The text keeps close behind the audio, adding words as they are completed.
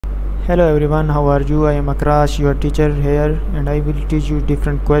Hello everyone, how are you? I am Akrash, your teacher here, and I will teach you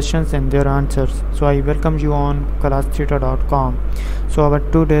different questions and their answers. So I welcome you on classtheta.com. So our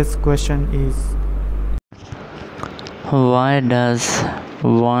today's question is, why does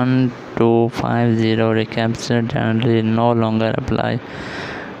 1250 recapture generally no longer apply?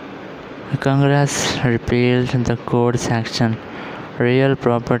 Congress repealed the code section. Real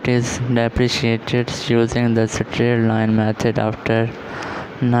property is depreciated using the straight line method after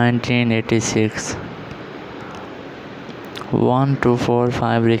 1986.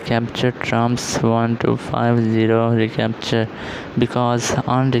 1245 recapture trumps 1250 recapture because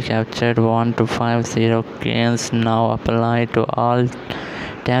unrecaptured 1250 gains now apply to all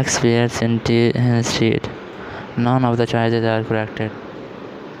taxpayers in state. None of the choices are correct.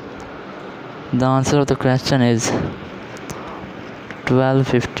 The answer of the question is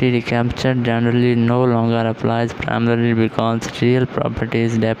 1250 recapture generally no longer applies primarily because real property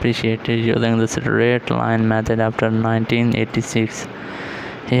is depreciated using the straight line method after 1986.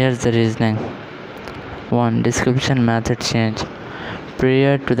 Here's the reasoning. 1. Description method change.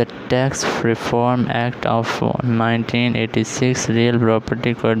 Prior to the Tax Reform Act of 1986, real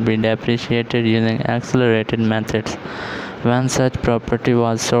property could be depreciated using accelerated methods. When such property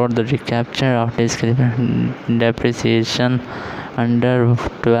was sold, the recapture of depreciation under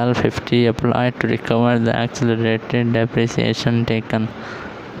 1250 applied to recover the accelerated depreciation taken.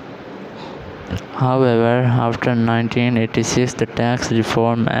 However, after 1986, the Tax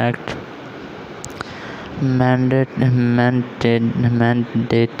Reform Act mandated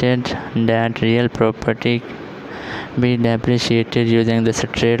that real property be depreciated using the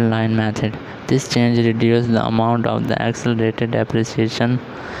straight line method. This change reduced the amount of the accelerated depreciation,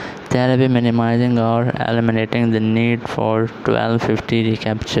 thereby minimizing or eliminating the need for 1250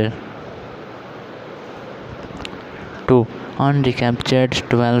 recapture. 2. Unrecaptured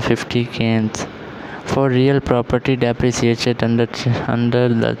 1250 gains. For real property depreciated under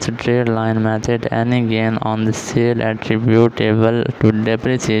the straight line method, any gain on the sale attributable to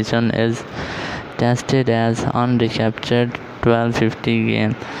depreciation is tested as unrecaptured 1250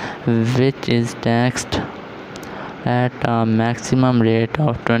 gain, which is taxed at a maximum rate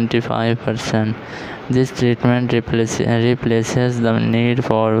of 25%. This treatment replaces the need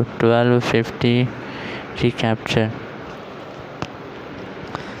for 1250 recapture.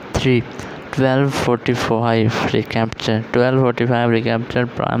 3. 1245 recapture. 1245 recapture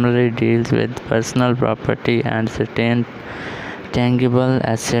primarily deals with personal property and certain tangible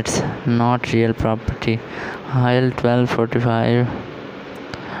assets, not real property. While 1245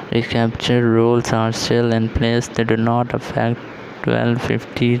 recapture rules are still in place, they do not affect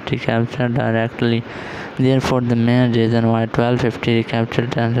 1250 recapture directly. Therefore, the main reason why 1250 recapture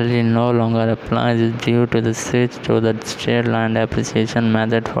generally no longer applies is due to the switch to the straight line depreciation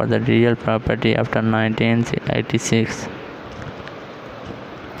method for the real property after 1986.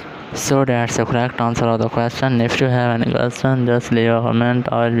 So that's the correct answer of the question. If you have any question, just leave a comment.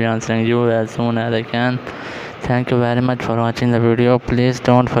 I will be answering you as soon as I can. Thank you very much for watching the video. Please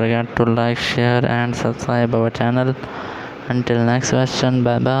don't forget to like, share and subscribe our channel. Until next question,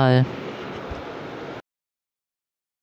 bye bye.